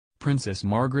Princess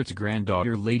Margaret's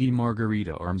granddaughter Lady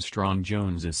Margarita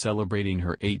Armstrong-Jones is celebrating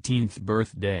her 18th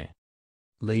birthday.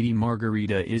 Lady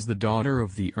Margarita is the daughter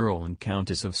of the Earl and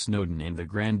Countess of Snowdon and the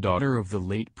granddaughter of the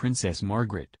late Princess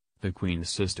Margaret, the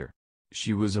Queen's sister.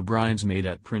 She was a bridesmaid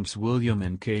at Prince William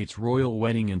and Kate's royal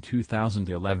wedding in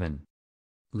 2011.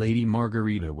 Lady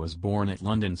Margarita was born at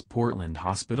London's Portland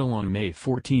Hospital on May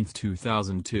 14,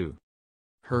 2002.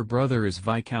 Her brother is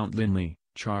Viscount Linley,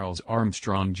 Charles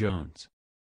Armstrong-Jones.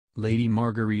 Lady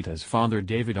Margarita's father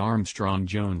David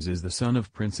Armstrong-Jones is the son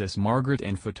of Princess Margaret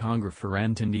and photographer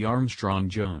Anthony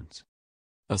Armstrong-Jones.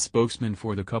 A spokesman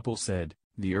for the couple said,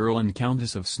 "The Earl and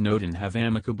Countess of Snowdon have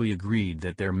amicably agreed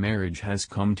that their marriage has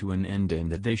come to an end and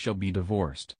that they shall be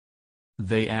divorced.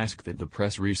 They ask that the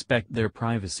press respect their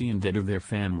privacy and that of their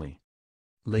family."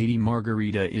 Lady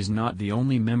Margarita is not the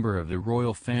only member of the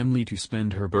royal family to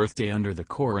spend her birthday under the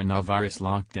coronavirus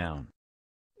lockdown.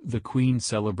 The Queen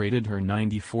celebrated her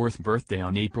 94th birthday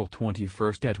on April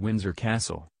 21 at Windsor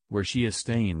Castle, where she is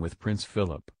staying with Prince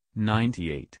Philip,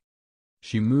 98.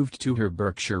 She moved to her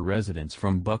Berkshire residence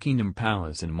from Buckingham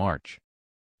Palace in March.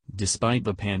 Despite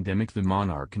the pandemic, the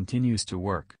monarch continues to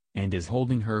work, and is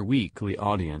holding her weekly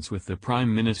audience with the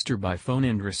Prime Minister by phone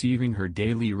and receiving her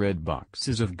daily red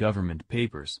boxes of government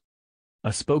papers.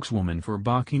 A spokeswoman for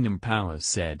Buckingham Palace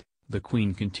said, "The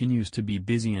Queen continues to be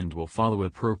busy and will follow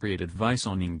appropriate advice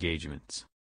on engagements."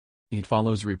 It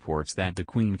follows reports that the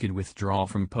Queen could withdraw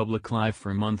from public life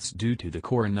for months due to the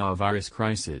coronavirus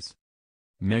crisis.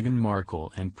 Meghan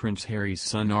Markle and Prince Harry's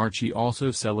son Archie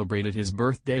also celebrated his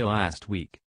birthday last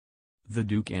week. The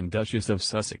Duke and Duchess of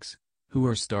Sussex, who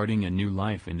are starting a new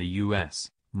life in the U.S.,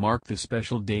 marked the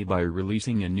special day by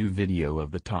releasing a new video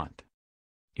of the tot.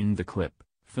 In the clip,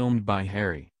 filmed by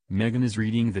Harry, Meghan is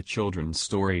reading the children's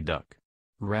story Duck,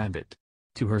 Rabbit,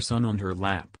 to her son on her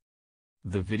lap.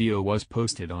 The video was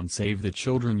posted on Save the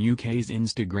Children UK's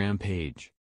Instagram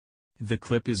page. The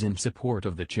clip is in support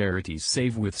of the charity's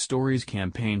Save with Stories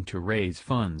campaign to raise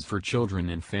funds for children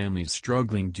and families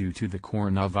struggling due to the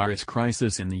coronavirus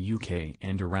crisis in the UK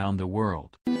and around the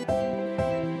world.